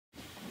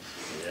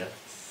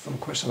Some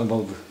question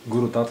about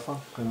Guru Tattva,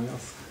 can I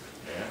ask?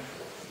 Yeah.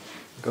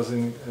 Because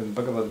in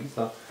Bhagavad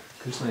Gita,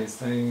 Krishna is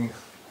saying,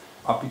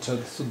 Apichat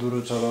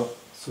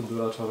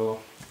Suduracharo,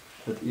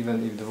 that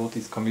even if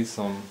devotees commit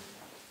some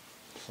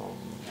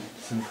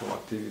sinful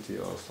activity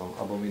or some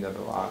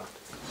abominable act,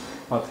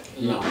 but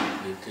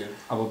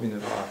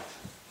abominable act.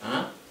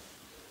 Huh?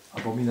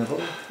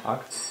 Abominable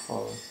act?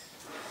 Or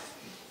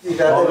if a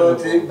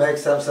devotee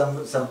makes some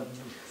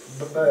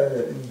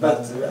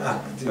bad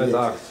act. Bad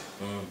act.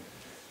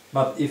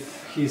 But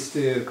if he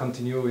still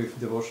continue with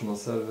devotional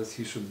service,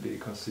 he should be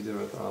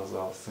considered as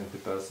a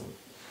saintly person.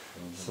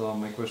 So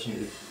my question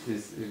is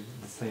if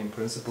the same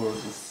principle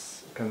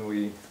can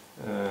we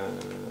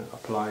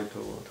apply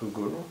to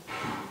Guru?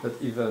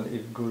 That even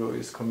if Guru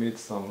is commit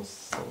some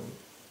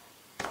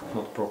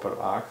not proper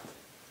act,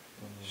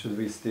 should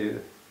we still?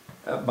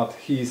 But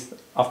he is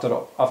after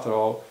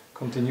all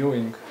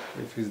continuing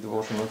with his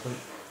devotional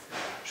service.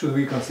 Should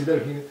we consider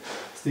him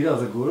still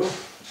as a Guru?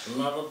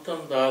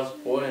 Narottam Das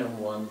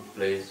poem one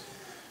place.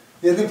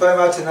 W jednym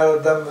poemacie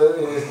Narodam,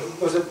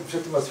 może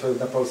przetłumacz swoje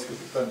na polskie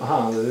pytanie.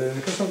 Aha,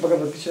 Krishna w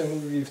Bhagavad Gita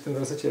mówi w tym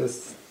wersecie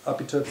jest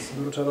Apichat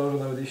Suduracharo, że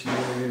nawet jeśli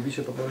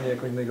wielbicie popełni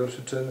jakiś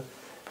najgorszy czyn,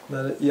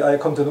 a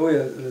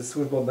kontynuuje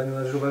służbę oddania,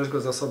 należy uważać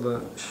go za osobę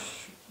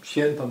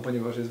świętą,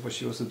 ponieważ jest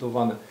właściwie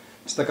usytuowany.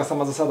 Czy taka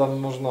sama zasada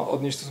można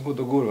odnieść w stosunku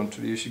do Guru,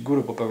 czyli jeśli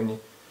Guru popełni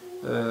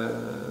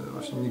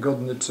właśnie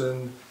niegodny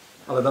czyn,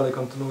 ale dalej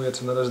kontynuuje,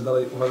 czy należy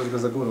dalej uważać go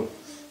za Guru?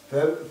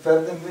 W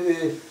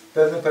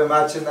pewnym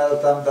poemacie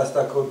Narodam Das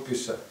tak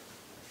pisze.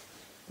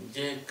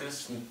 Jai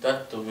Krishna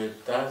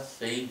Tattvaveta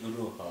Sai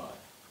Guru Hai.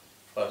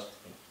 First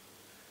thing.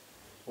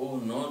 Who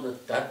know the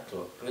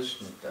Tattva,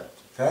 Krishna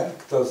Tattva. Ten,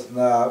 kto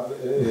zna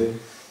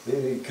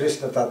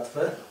Krishna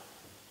Tattvę,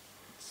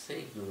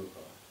 Sai Guru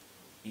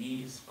Hai. He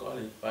is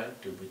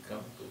qualified to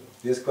become Guru.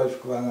 jest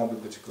kwalifikowany, aby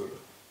być Guru.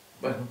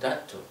 But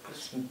Tattva,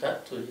 Krishna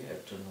Tattva you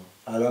have to know.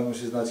 Ale on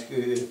musi znać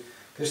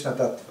Krishna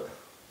Tattvę.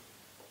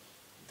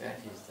 That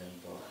is the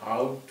important.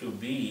 How to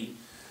be,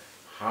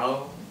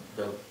 how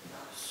the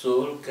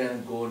soul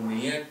can go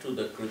near to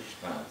the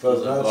Krishna, to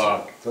the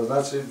God. To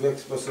znaczy, w jaki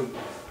sposób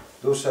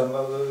dusza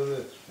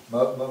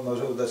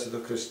może udać się do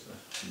Krishna.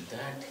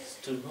 That is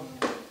to know.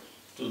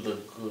 To the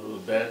Guru,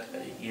 that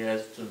he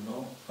has to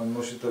know. On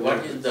musi to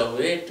What wiedzieć. is the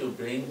way to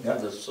bring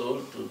the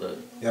soul to the...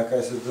 Jaka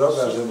jest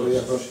droga, żeby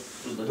jakąś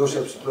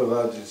duszę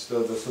przyprowadzić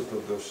do super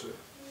duszy.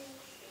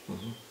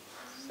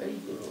 Say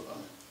Guru.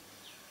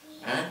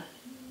 And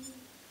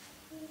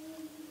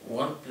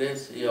one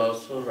place he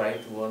also write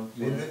one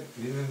point.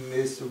 W innym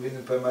miejscu, w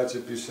innym poemacie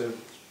pisze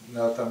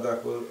na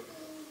Tandaku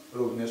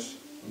również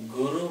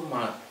Guru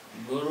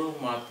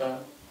Mata,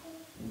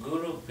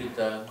 Guru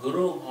Pita,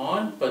 Guru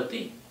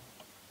Hanpati.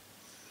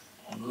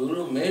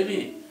 Guru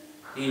maybe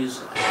he is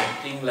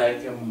acting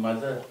like a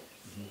mother.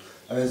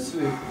 A więc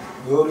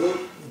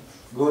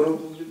guru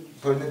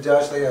powinien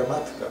działać tak jak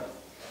matka.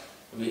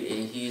 He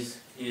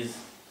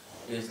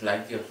is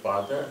like your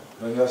father.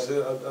 Ponieważ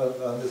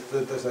on jest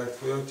też jak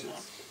twój ojciec.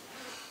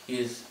 He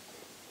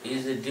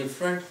is a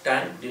different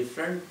time,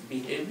 different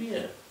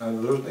behavior.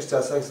 W różnych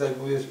czasach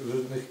zajmuje się, w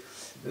różnych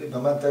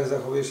momentach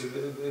zachowuje się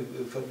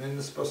w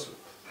inny sposób.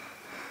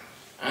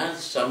 And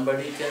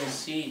somebody can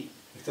see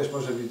I ktoś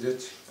może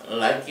widzieć.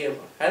 like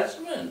a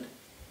husband.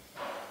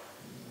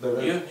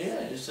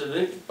 Yeah, it's a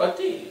rich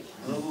pati.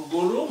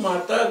 Guru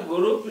Mata,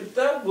 Guru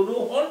Pita,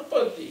 Guru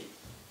Hanpati.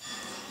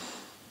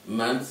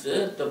 Means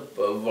the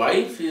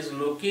wife is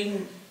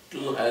looking to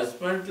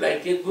husband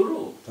like a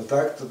guru. To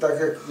tak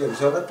jak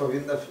żona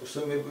powinna w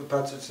sumie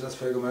patrzeć na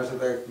swojego męża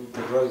tak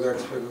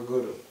jak swojego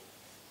guru.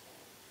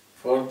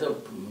 For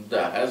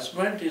the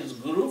husband is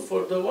guru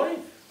for the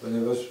wife.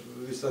 Ponieważ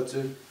w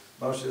istocie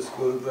mąż jest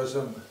guru dla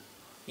żony.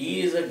 He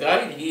is a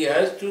guide. He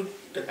has to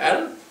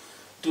help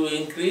to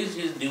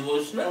increase his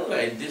devotional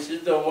life. This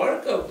is the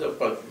work of the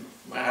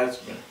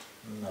husband.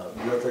 No,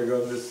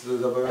 dlatego on jest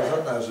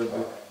zobowiązany, żeby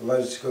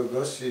uważać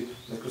kogoś i w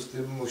związku z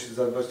tym musi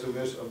zadbać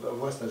również o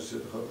własne życie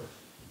duchowe.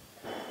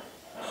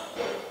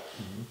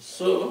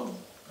 So,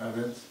 A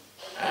więc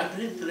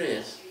every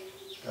place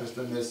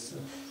każde miejsce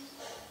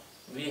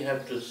we have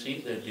to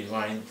see the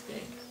divine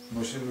thing.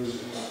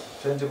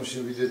 Wszędzie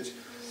musimy widzieć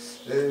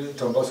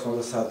tą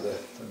boską zasadę.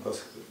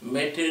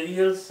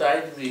 Material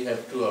side we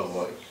have to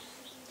avoid.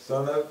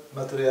 Stronę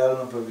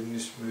materialną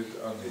powinniśmy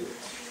omijać.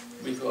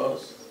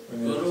 Because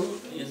Guru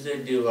is a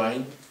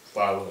divine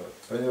power.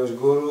 Ponieważ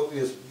Guru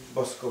jest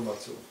boską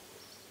mocą.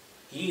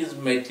 His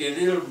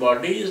material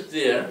body is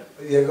there.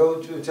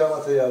 Jego ciało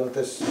materialne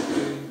też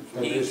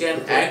He can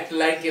act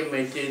like a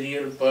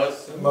material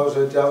person.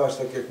 Może działać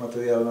tak jak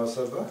materialna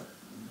osoba.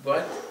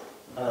 But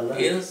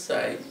ale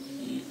inside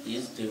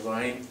his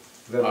divine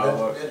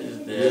power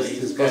is there.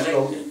 Jest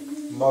boską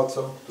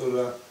mocą,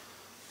 która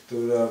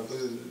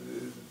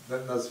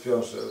nas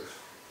wiąże.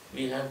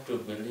 We have to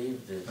believe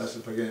this.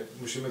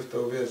 Musimy w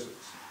to uwierzyć.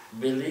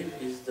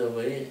 Belief is the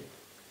way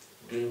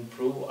to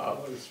improve our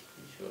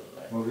spiritual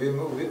life.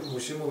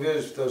 Musimy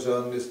uwierzyć w to, że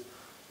On jest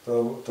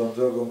tą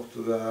drogą,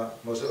 która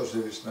może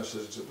ożywić nasze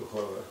życie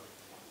duchowe.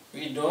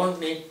 We don't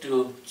need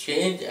to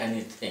change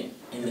anything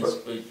in a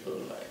spiritual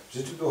life. W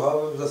życiu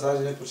duchowym w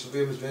zasadzie nie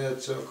potrzebujemy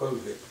zmieniać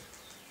czegokolwiek.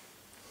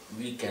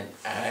 We can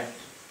add.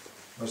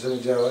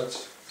 Możemy działać.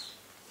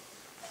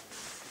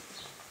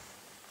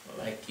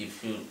 Like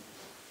if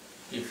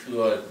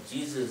you are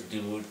Jesus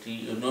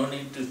devotee, you no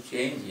need to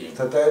change him.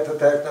 To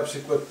tak jak na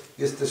przykład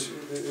jesteś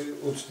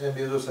uczniem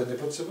Jezusa, nie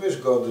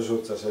potrzebujesz go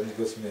odrzucać, ani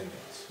go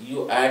zmieniać.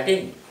 You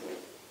adding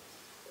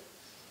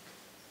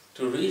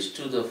to reach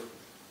to the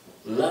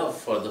love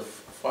for the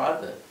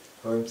Father.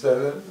 Moim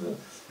celem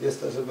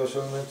jest to, żeby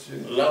osiągnąć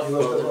Love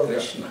miłość for do the Boga.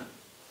 Krishna.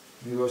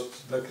 Miłość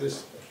dla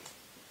Kryszny.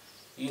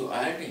 You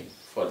adding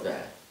for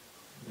that.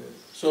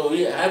 So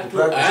we have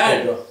to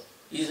add.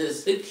 Is a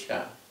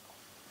siksha.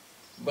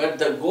 But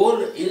the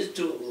goal is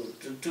to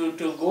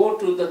go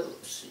to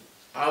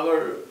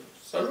our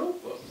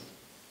sarupa.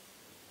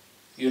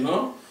 You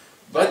know?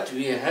 But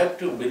we have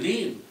to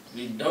believe.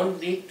 We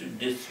don't need to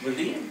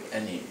disbelieve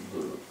any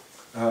guru.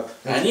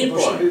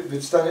 Musimy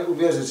być w stanie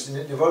uwierzyć.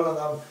 Nie wolno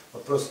nam po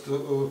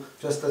prostu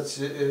przestać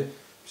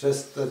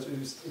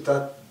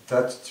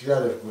tracić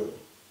wiarę w guru.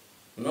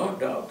 No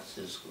doubts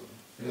is guru.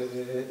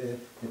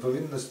 Nie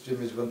powinnoście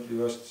mieć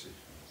wątpliwości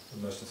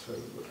odnośnie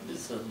swojego guru.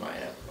 This is my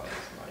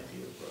advice, my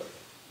dear brother.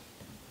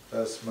 To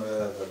jest moja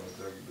rada, mój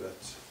drogi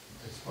bracie.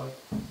 To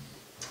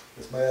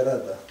jest moja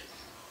rada.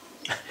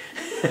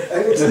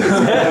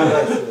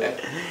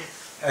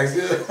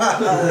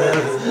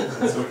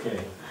 It's okay.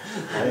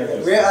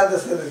 We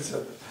understand each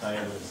other. I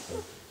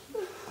understand.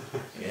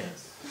 Yes.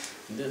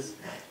 This.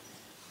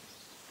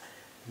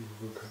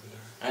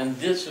 And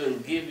this will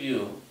give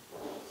you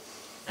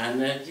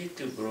energy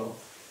to grow.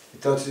 I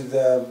to ci da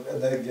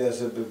energię,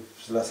 żeby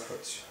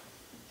wzrastać.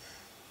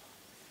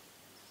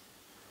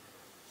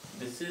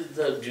 This is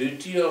the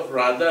duty of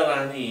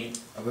Radharani.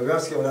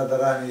 Obowiązkiem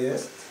Radharani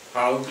jest,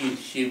 How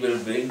she will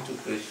bring to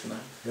Krishna.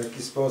 w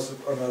jaki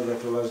sposób ona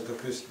zaprowadzi do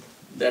Kryszny.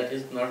 That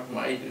is not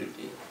my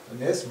duty. To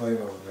nie jest moim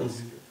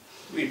obowiązkiem.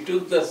 We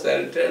took the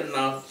shelter,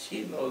 now she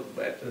knows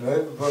better. My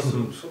po prostu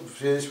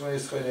przyjęliśmy jej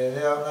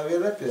schronienie, a ona wie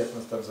lepiej, jak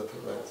nas tam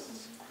zaprowadzić.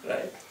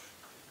 Right?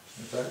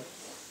 No tak?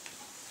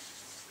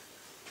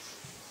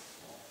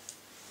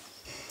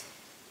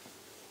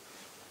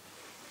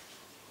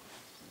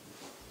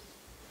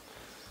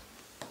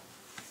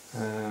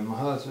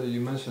 Maharaj,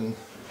 you mentioned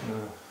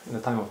in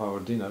the time of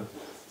our dinner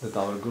that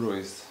our guru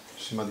is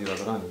Srimati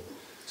Radharani.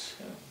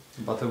 Sure.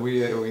 But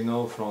we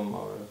know from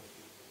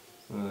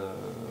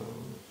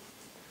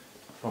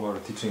our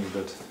teaching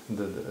that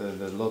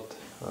the Lord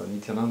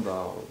Nityananda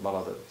or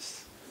Baladev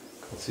is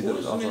considered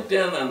Who's as a...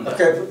 Nityananda?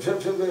 Okej,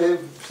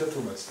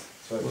 przetłumacz.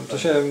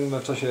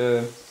 W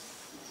czasie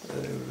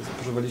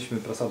spożywaliśmy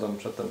prasadam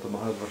przedtem, to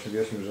Maharaj właśnie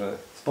wyjaśnił, że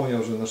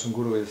wspomniał, że naszym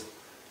guru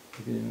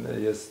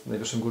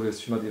najwyższym guru jest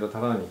Srimati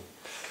Radharani.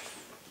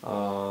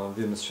 A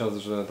wiemy z siast,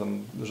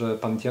 że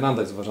pan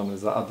Nityananda jest uważany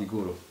za Adi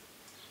Guru.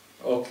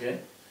 Okay.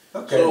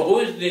 Okay. So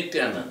who is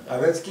Nityananda? A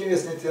więc kim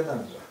jest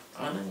Nityananda?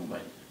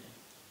 Anangamani.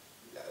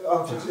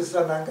 On przecież jest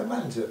Ananga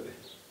Manjari.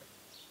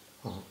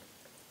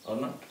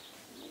 Or not?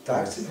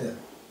 Tak czy nie?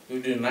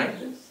 You deny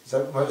this?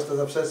 Możesz to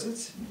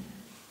zaprzeczyć?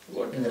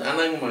 What is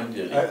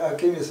Anangamani? A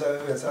kim jest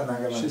więc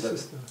Ananga Manjari?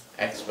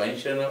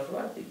 Expansion of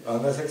Radhika.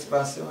 Ona jest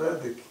ekspansją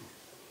Radyki.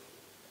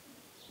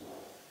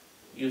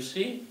 You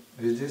see?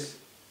 Widzisz?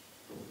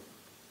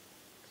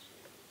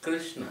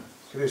 Krishna.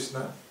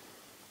 Kryszna.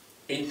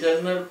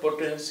 Internal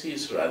potency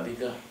is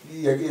Radhika.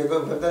 I jego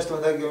wewnętrzną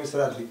energią jest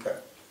Radhika.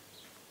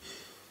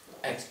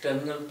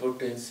 External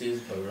potency is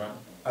Balram.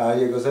 A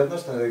jego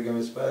zewnętrzną energią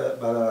jest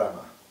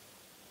Balarama.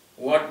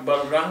 What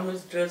Balram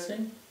is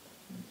dressing?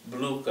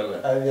 Blue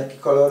color. A jaki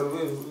kolor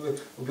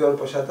ubioru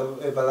posiada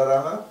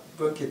Balarama?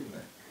 Błękitny.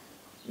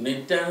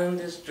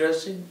 Nityananda is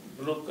dressing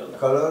blue color.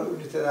 Kolor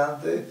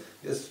Nityanandy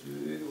jest,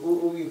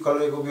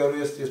 kolor jego ubioru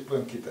jest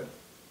błękitem.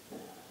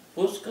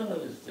 Whose color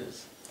is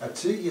this? A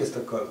czyj jest to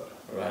kolor?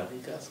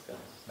 Radhika's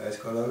color. To jest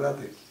kolor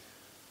Radyki.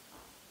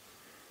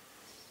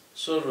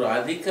 So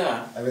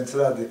Radhika A więc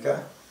Radyka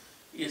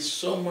is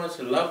so much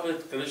love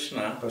with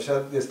Krishna.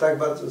 jest tak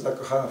bardzo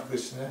zakochana w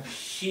Krysznie,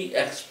 She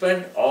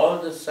expend all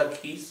the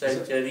Sakhi,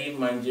 Sachari,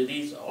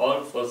 Manjaris,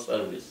 all for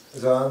service.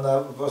 że ona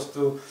po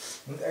prostu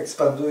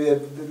ekspanduje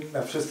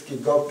na wszystkie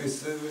gopis,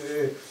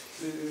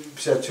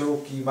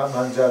 przyjaciółki,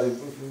 manżary,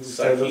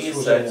 Sakhi,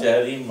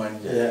 Sachari,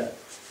 Manjari. Yeah.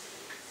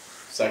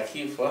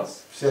 Sakhi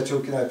first.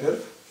 Przyjaciółki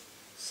najpierw?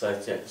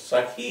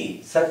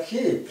 Sakhi.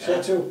 Sakhi,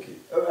 przyjaciółki.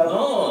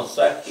 No,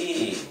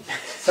 Sakhi.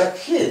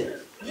 Sakhi.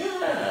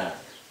 Yeah.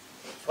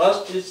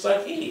 First is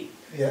Sakhi.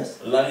 Yes.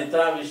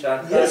 Lalita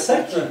Vishakha. Yes,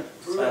 Sakhi.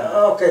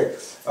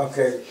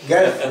 Okay.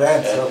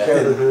 Girlfriends,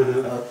 okay.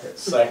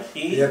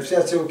 Sakhi. Nie,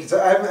 przyjaciółki. So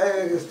I'm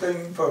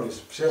explaining Polish.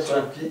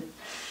 Przyjaciółki.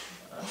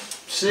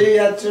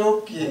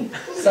 Przyjaciółki.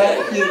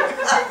 Sakhi.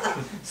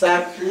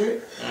 Sakhi.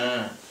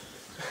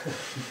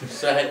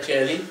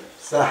 Sahachari.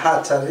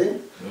 Sahachari.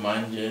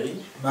 Manjari.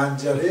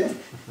 Manjari.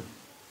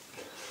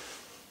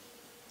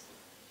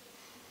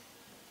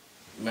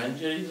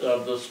 Manjaris are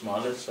the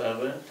smallest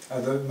servant. A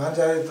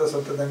Manjari to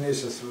są te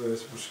najmniejsze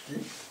służki.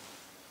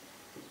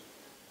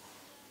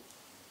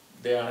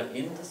 They are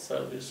in the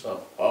service of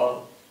all.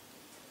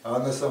 A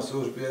one są w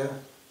służbie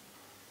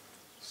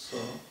So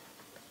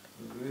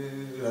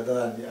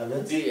Radharani, a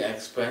więc they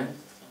expand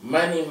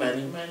many.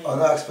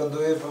 ona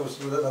ekspanduje po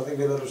prostu na tych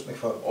wiele różnych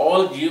form.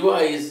 All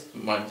jiva is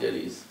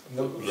manjaris.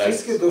 No,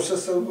 wszystkie dusze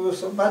są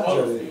All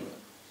manjary. jiva.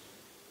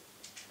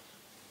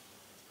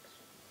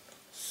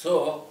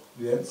 So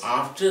Więc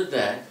after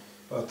that,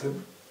 po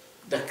tym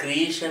the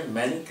creation,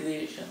 many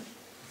creation.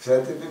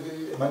 wtedy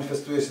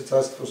manifestuje się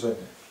całe stworzenie.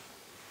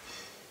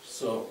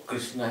 So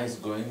Krishna is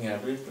going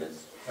every place.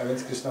 A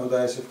więc Krishna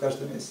udaje się w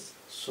każde miejsce.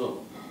 So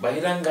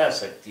Bahiranga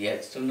Shakti,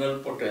 external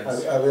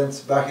potential. A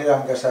więc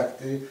Bahiranga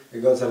Shakti,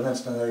 jego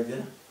zewnętrzna energia,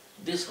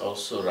 This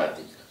also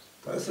Radhika.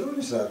 to jest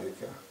również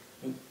Radhika.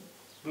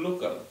 Blue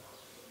color.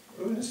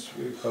 Również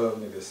kolor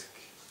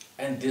niebieski.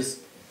 And this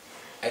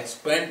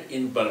expand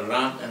in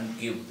Balaram and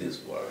give this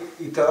world.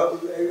 I to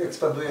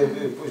ekspanduje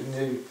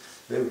później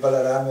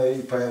Balaramy i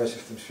pojawia się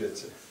w tym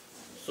świecie.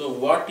 So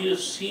what you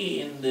see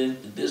in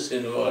this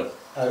universe,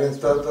 A więc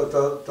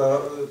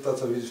to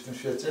co widzisz w tym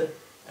świecie,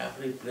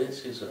 every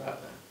place is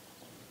Radha.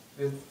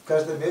 więc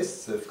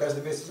w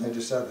każdym miejscu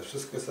znajdziesz Radę,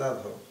 wszystko jest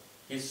Radhą.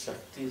 His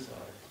Shaktis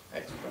are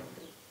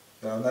expanded.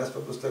 No, ona jest po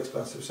prostu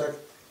ekspansją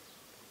Shakti.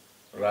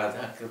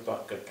 Radha Kripa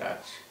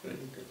Katach, very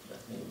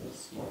different. You will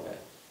see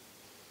that.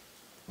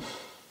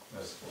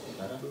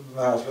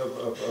 Maharaj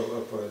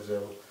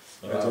opowiedział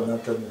na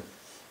ten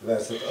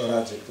werset o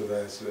Radzie, która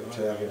jest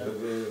przejawem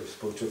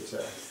współczucia.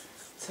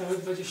 Całe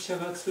 20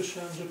 lat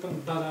słyszałem, że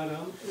pan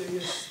Balaram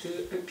jest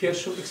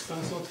pierwszą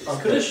ekspansją od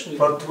Okay. Kryszny.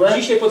 For 20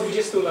 Dzisiaj po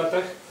 20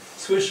 latach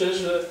słyszę,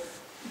 że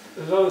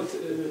Lord,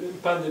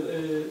 pan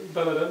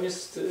Balaram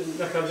jest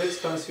naprawdę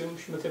ekspansją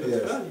Śmiertelnej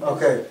Yes. Radharani.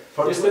 Okay.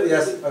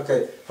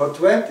 For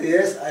 20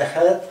 years I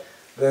heard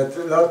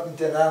that Lord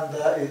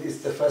Nityananda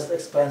is the first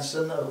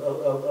expansion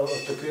of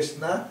the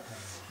Krishna,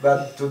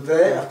 but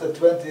today, after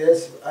 20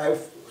 years, I've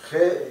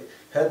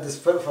heard this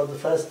for the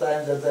first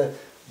time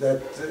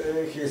that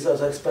he is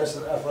also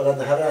expansion of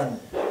Radharani.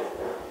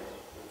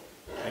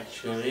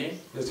 Actually,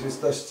 W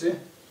rzeczywistości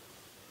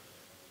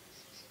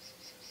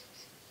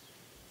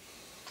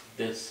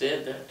they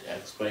say that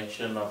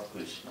expansion of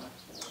Krishna.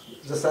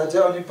 w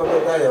zasadzie oni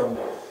powiadają,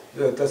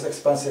 że to jest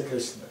ekspansja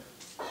Krishny.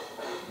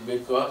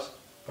 Because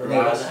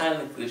Ponieważ, Radha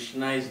and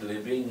Krishna is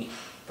living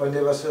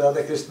ponieważ Radha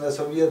i Krishna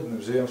są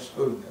jednym, żyją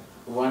wspólnie.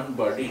 one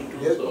body,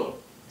 two souls.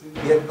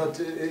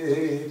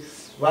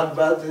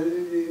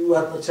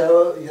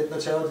 Jedno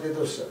ciało, dwie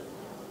dusze.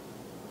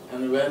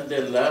 And when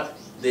they love,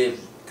 they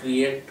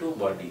create two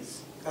bodies.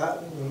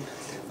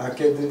 A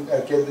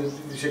kiedy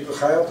się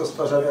kochają, to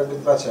stwarzają jakby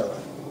dwa ciała.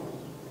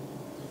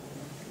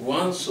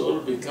 One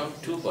soul becomes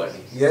two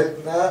bodies.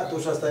 Jedna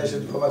dusza staje się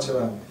dwoma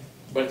ciałami,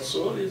 But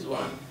soul is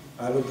one.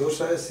 ale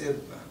dusza jest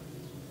jedna.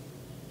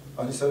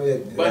 Oni są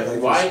jedni. But Radha i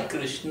why Krishna.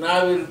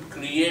 Krishna will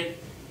create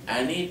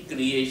any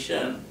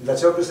creation?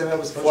 Dlaczego Krishna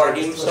miałby stworzyć For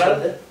takie himself?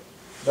 stworzenie?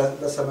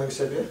 Dla samego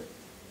siebie?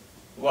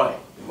 Why?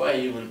 Why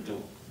he will do?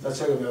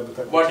 Dlaczego miałby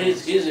tak What uczynić?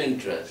 is his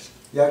interest?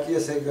 Jaki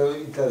jest jego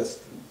interes?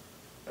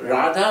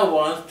 Radha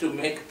wants to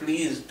make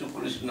please to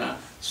Krishna,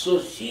 so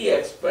she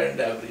expand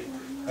everything.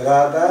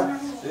 Radha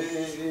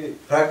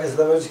pragnie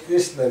zadowolić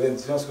Krishnę,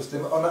 więc w związku z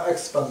tym ona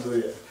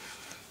ekspanduje.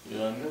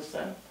 You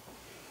understand?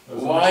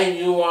 Why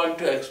you want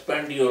to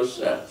expand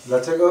yourself?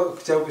 Dlaczego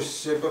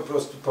chciałbyś się po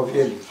prostu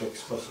powielić w jakiś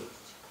sposób,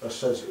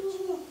 rozszerzyć?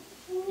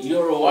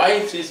 Your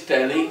wife is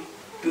telling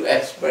to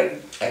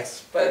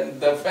expand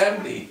the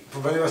family,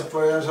 Ponieważ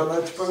twoja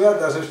żona ci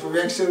powiada, żebyś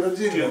powiększył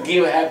rodzinę. to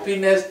give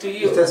happiness to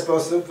I w ten you.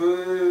 sposób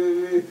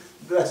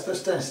dać to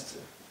szczęście.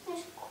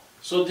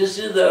 So this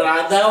is the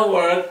Radha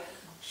work.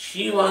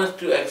 She wants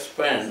to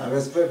expand A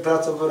więc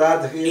pracą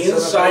Radhy jest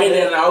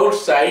inside and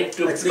outside to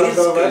please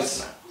ekspandować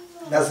Krishna.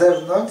 na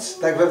zewnątrz,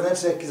 tak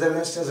wewnętrznie, jak i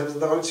zewnętrznie, żeby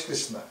zadowolić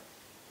Krishna.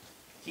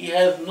 He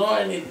has no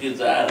any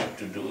desire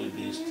to do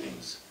these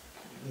things.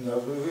 No,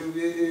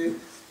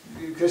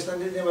 Krishna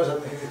nie ma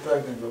żadnych innych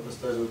pragnień po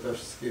prostu, żeby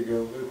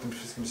tym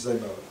wszystkim się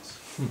zajmować.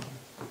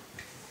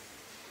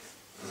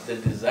 The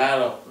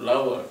desire of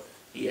lover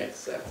he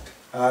accepts.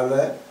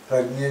 Ale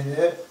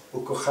pragnienie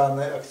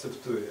ukochanej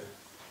akceptuje.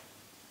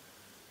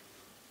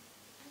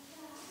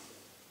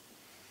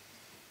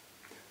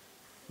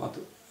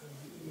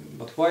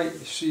 But why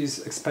she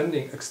is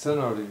expanding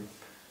externally?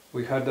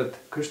 We heard that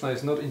Krishna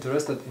is not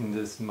interested in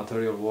this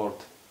material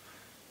world.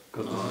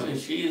 No,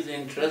 she is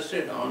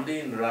interested only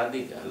in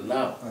Radhika,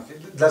 love.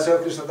 Dlaczego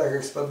Krishna tak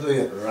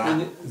ekspanduje?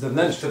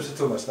 Zewnętrznie. To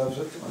przetłumacz,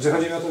 dobrze? Że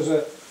chodzi mi o to,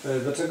 że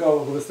dlaczego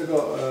wobec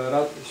tego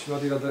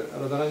Śrimati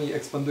Radharani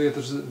ekspanduje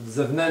też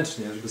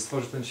zewnętrznie, żeby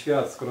stworzyć ten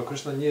świat, skoro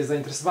Krishna nie jest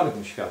zainteresowany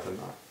tym światem.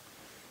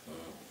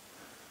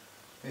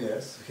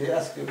 Yes, he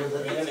asked you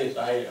whether... English,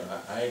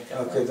 I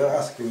can. Okay, don't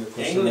ask him a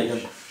question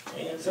English.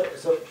 again.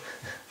 So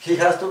he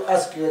has to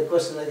ask you a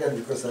question again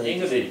because I...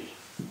 English.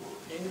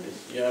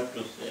 You have to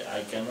say.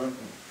 I cannot.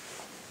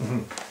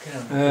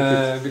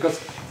 Because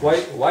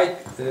why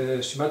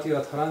Śrimati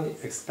Radharani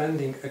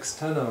expanding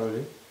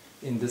externally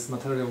in this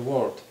material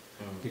world?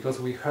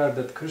 Because we heard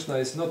that Krishna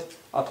is not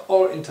at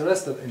all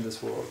interested in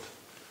this world.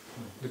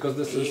 Because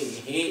this is...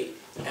 He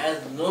has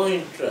no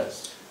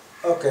interest.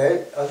 Okej,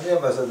 on nie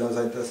ma żadnego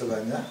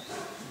zainteresowania,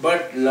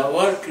 But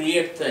lover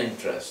creates the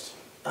interest.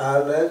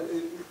 ale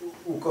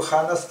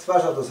ukochana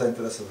stwarza to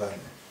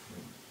zainteresowanie.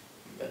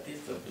 That is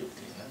the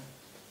beauty.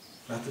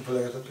 Na tym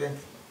polega to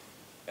piękno.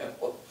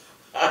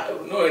 I have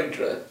no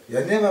interest.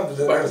 Ja nie mam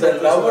żadnego But the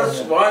lovers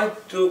zainteresowania,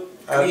 want to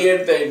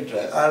create the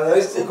interest. ale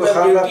This is the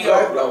ukochana beauty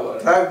of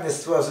lover. pragnie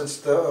stworzyć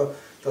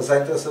to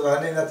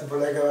zainteresowanie i na tym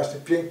polega właśnie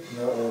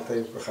piękno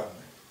tej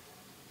ukochanej.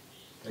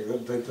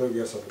 Tej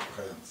drugiej osoby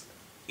kochającej.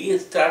 He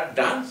start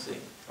dancing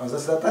On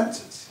zaczyna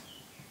tańczyć,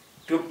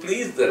 to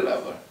please the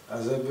lover.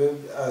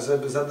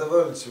 ażeby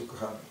zadowolić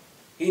ukochaną.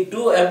 He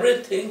do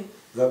everything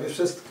Zrobi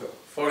wszystko.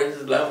 for his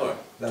lover,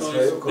 Dla to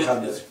swojej his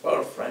ukochanej. business,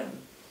 for friend.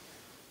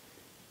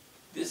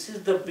 This is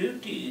the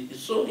beauty.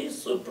 So he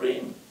is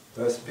supreme.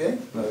 To jest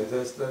piękno i to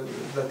jest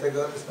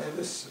dlatego on jest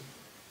najwyższy.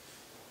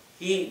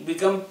 He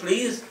become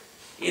pleased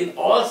in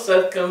all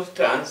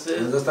circumstances.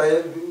 On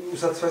zostaje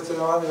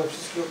usatysfakcjonowany we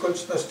wszystkich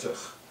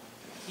okolicznościach.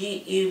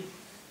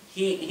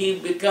 He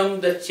become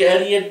the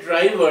chariot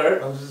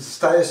driver. On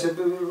staje się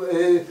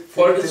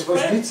For tym his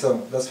friend.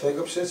 woźnicą dla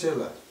swojego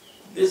przyjaciela.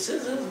 This is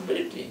his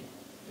beauty.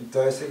 I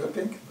to jest jego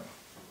piękno.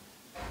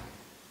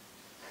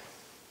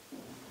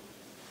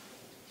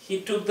 He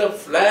took the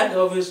flag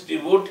of his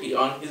devotee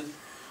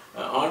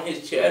on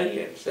his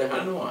chariot, say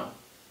Hanuman.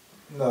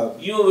 No,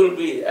 You will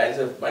be as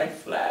of my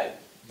flag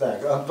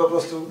tak, on po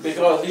prostu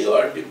because you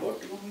are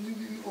devotee.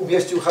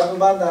 umieścił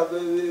Hanumana,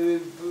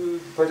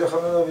 powiedział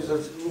Hanumanowi, że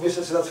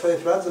umieszczę się na twojej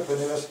fladze,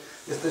 ponieważ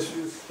jesteś,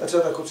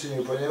 dlaczego tak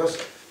uczynił? Ponieważ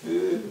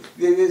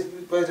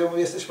powiedział mu,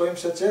 jesteś moim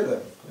przyjacielem,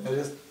 ponieważ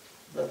jest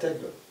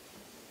dlatego,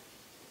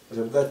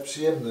 żeby dać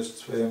przyjemność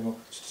swojemu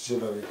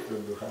czcicielowi,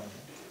 którym był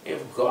Hanuman. If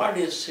God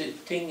is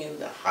sitting in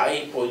the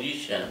high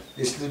position,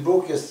 Jeśli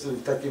Bóg jest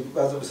w takiej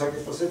bardzo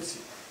wysokiej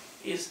pozycji,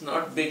 it's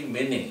not big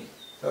meaning.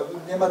 to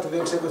nie ma to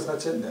większego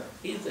znaczenia.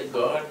 He's a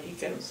God,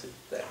 he can sit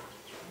there.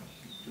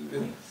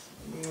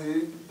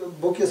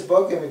 Bóg jest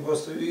Bogiem i po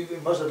prostu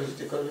może być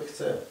gdziekolwiek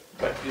chce.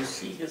 But you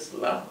see his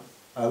love.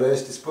 Ale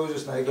jeśli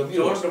spojrzysz na Jego You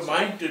miłość, don't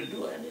mind to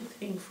do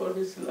anything for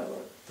his lover.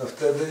 to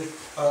wtedy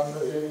on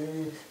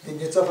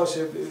nie cofa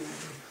się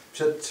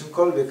przed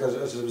czymkolwiek,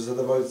 żeby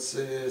zadowolić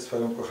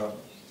swoją kochaną.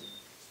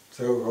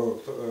 Tego,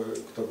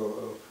 kto go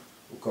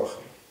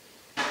ukochał.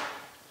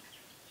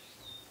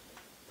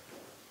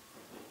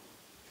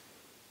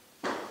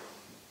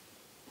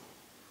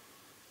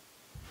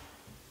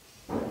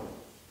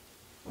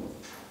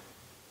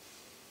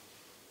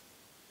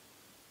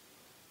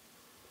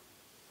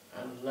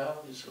 And love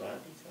is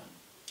Radhika.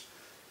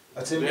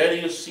 A czym, Where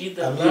you see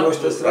the a love, miłość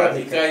to jest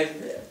Radhika Radhika.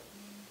 is there.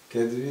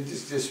 Kiedy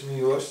widzisz gdzieś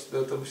miłość,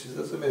 to musisz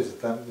zrozumieć, że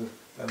tam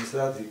jest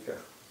Radhika.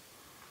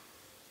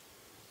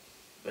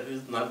 There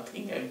is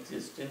nothing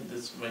exists in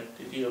this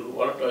material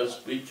world or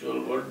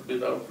spiritual world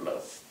without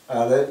love.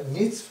 Ale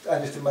nic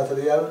ani w tym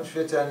materialnym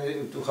świecie, ani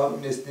w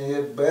duchowym nie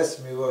istnieje bez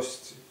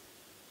miłości.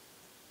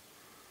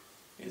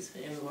 It's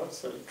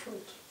universal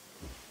truth.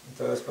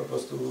 To jest po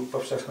prostu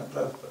powszechna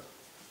prawda.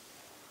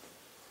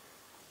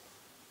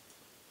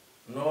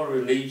 No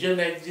religion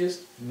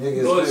exists, Nie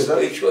no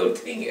egzystuje spiritual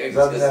thing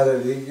żadna exists.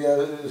 religia,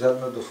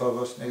 żadna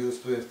duchowość nie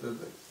egzystuje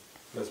wtedy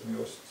bez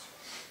miłości.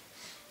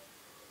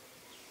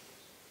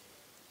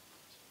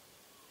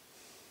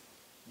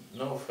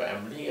 No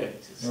family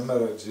exists. Nie ma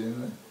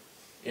rodziny.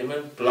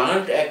 Even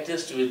plant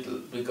exists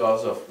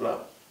because of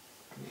love.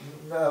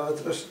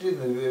 Nawet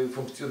rośliny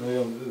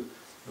funkcjonują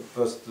po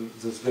prostu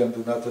ze względu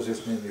na to, że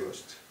jest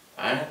miłość.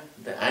 And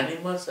the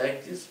animals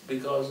exist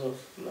because of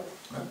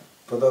love.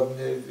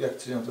 Podobnie jak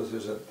czynią to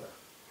zwierzęta.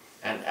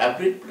 And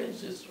every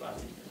place is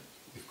Radhika.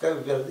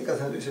 I Radhika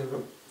znajduje się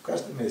w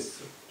każdym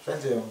miejscu.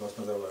 Wszędzie ją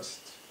można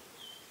zauważyć.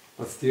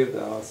 But still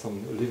there are some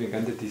living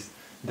entities,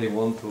 they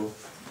want to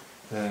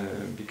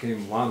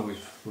become one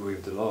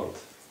with the Lord,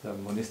 the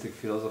monistic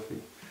philosophy.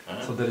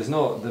 So there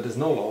is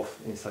no love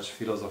in such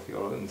philosophy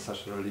or in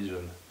such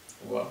religion.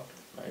 What?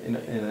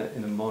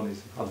 In a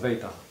monism,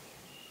 Advaita.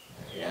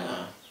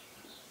 Yeah.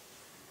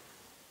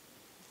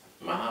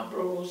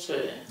 Mahaprabhu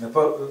said,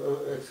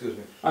 Excuse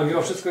me. A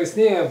mimo wszystko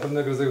istnieje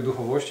pewnego rodzaju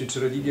duchowości czy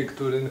religie,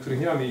 których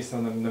nie ma miejsca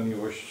na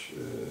miłość,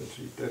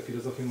 czyli te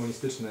filozofie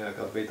monistyczne jak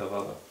Advaita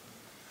Vada.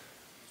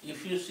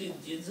 if you see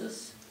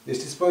Jesus,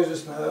 Jeśli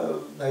spojrzysz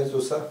na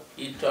Jezusa,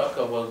 he talk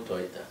about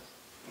Dvaita.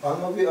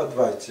 on mówi o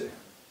Dwajcie.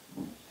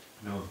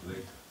 No,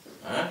 wait.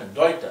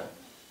 Dvaita.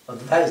 O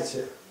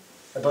Dwajcie.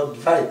 About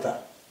Dwajta.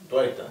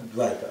 Dvaita.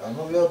 Dwajta. On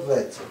mówi o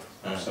Dwajcie.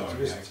 Sorry,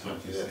 Oczywiście. I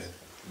thought you Jest. said.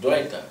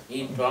 Dvaita.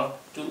 He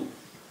talked two.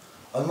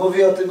 On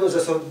mówi o tym,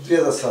 że są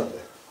dwie zasady.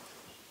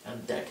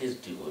 And that is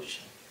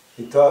devotion.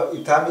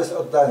 I tam jest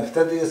oddanie.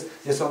 Wtedy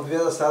gdzie są dwie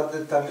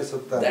zasady, tam jest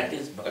oddanie. That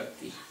is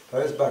bhakti. To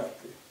jest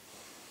bhakti.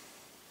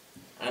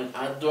 And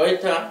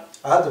Advaita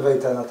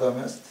Advaita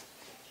natomiast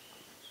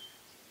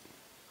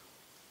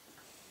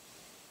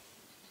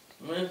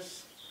means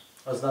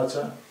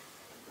oznacza,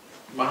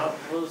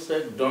 Mahaprabhu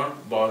said, don't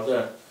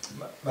bother.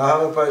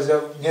 Mahaprabhu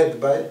powiedział, nie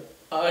dbaj,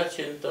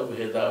 Achinta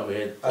Veda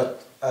Veda.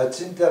 a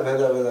cinta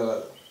veda veda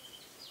veda.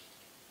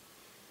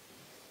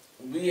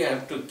 we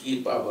have to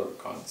keep our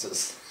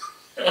conscience.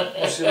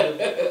 Musimy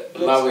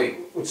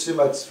Loving.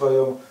 utrzymać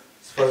swoją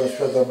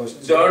świadomość.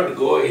 Don't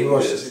go in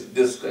miłości. this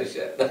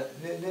discussion.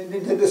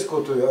 Nie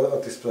dyskutuj o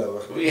tych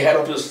sprawach. We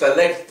have to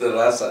select the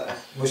rasa.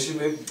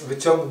 Musimy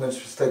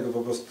wyciągnąć z tego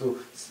po prostu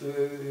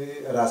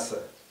rasę.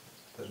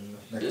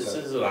 This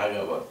is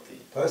Raga Bhakti.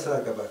 To jest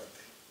Raga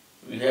Bhakti.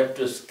 We have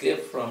to escape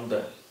from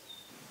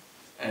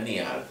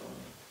any argument.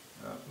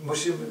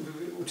 Musimy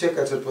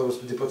uciekać od po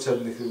prostu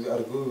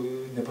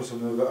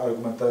niepotrzebnego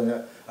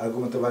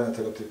argumentowania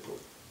tego typu.